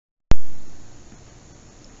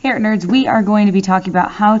Here at Nerds, we are going to be talking about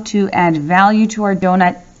how to add value to our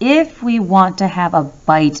donut if we want to have a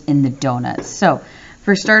bite in the donut. So,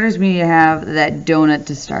 for starters, we need to have that donut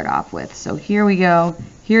to start off with. So here we go.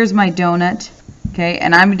 Here's my donut, okay?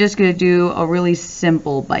 And I'm just going to do a really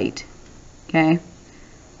simple bite, okay?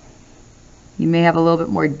 You may have a little bit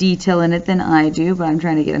more detail in it than I do, but I'm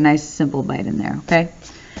trying to get a nice simple bite in there, okay?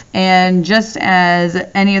 And just as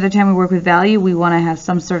any other time we work with value, we want to have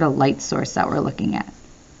some sort of light source that we're looking at.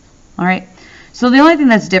 All right, so the only thing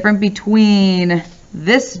that's different between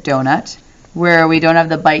this donut, where we don't have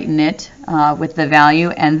the bite in it with the value,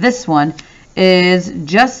 and this one is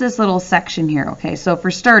just this little section here, okay? So for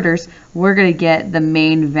starters, we're going to get the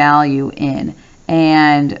main value in.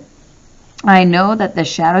 And I know that the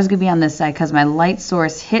shadow is going to be on this side because my light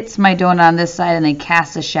source hits my donut on this side and then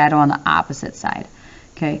casts a shadow on the opposite side,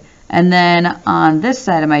 okay? And then on this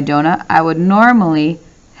side of my donut, I would normally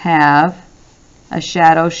have a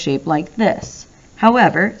shadow shaped like this.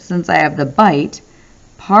 However, since I have the bite,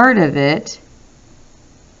 part of it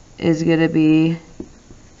is going to be,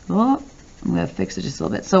 oh, I'm going to fix it just a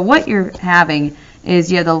little bit. So what you're having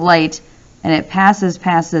is you have the light and it passes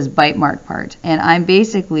past this bite mark part. And I'm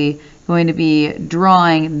basically going to be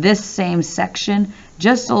drawing this same section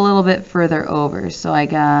just a little bit further over. So I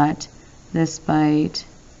got this bite,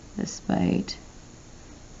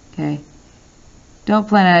 okay. Don't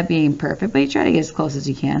plan on it being perfect, but you try to get as close as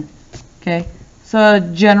you can. Okay, so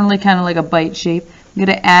generally kind of like a bite shape. I'm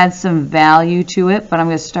going to add some value to it, but I'm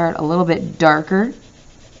going to start a little bit darker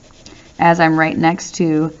as I'm right next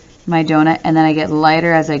to my donut, and then I get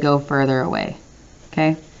lighter as I go further away.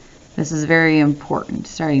 Okay, this is very important.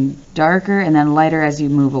 Starting darker and then lighter as you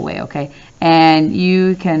move away. Okay, and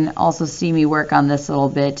you can also see me work on this a little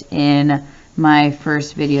bit in my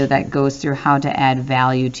first video that goes through how to add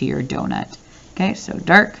value to your donut. Okay, so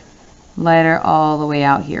dark, lighter, all the way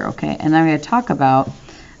out here, okay? And then I'm going to talk about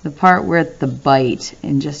the part with the bite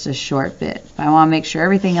in just a short bit. But I want to make sure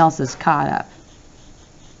everything else is caught up.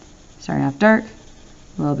 Starting off dark,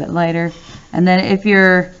 a little bit lighter. And then if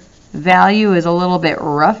your value is a little bit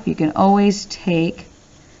rough, you can always take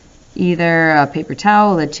either a paper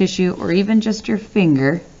towel, a tissue, or even just your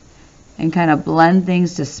finger and kind of blend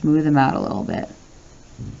things to smooth them out a little bit.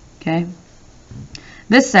 Okay?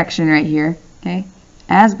 This section right here, okay,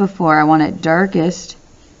 as before, I want it darkest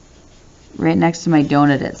right next to my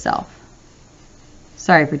donut itself.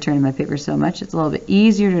 Sorry for turning my paper so much. It's a little bit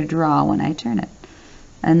easier to draw when I turn it.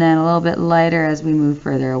 And then a little bit lighter as we move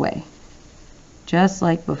further away, just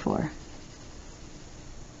like before.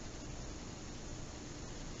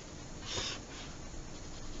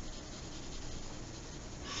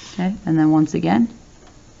 Okay, and then once again,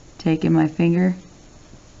 taking my finger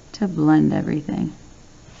to blend everything.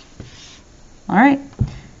 All right,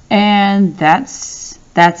 and that's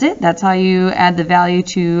it. That's how you add the value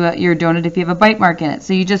to your donut if you have a bite mark in it.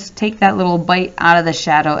 So you just take that little bite out of the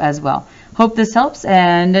shadow as well. Hope this helps,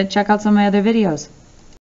 and check out some of my other videos.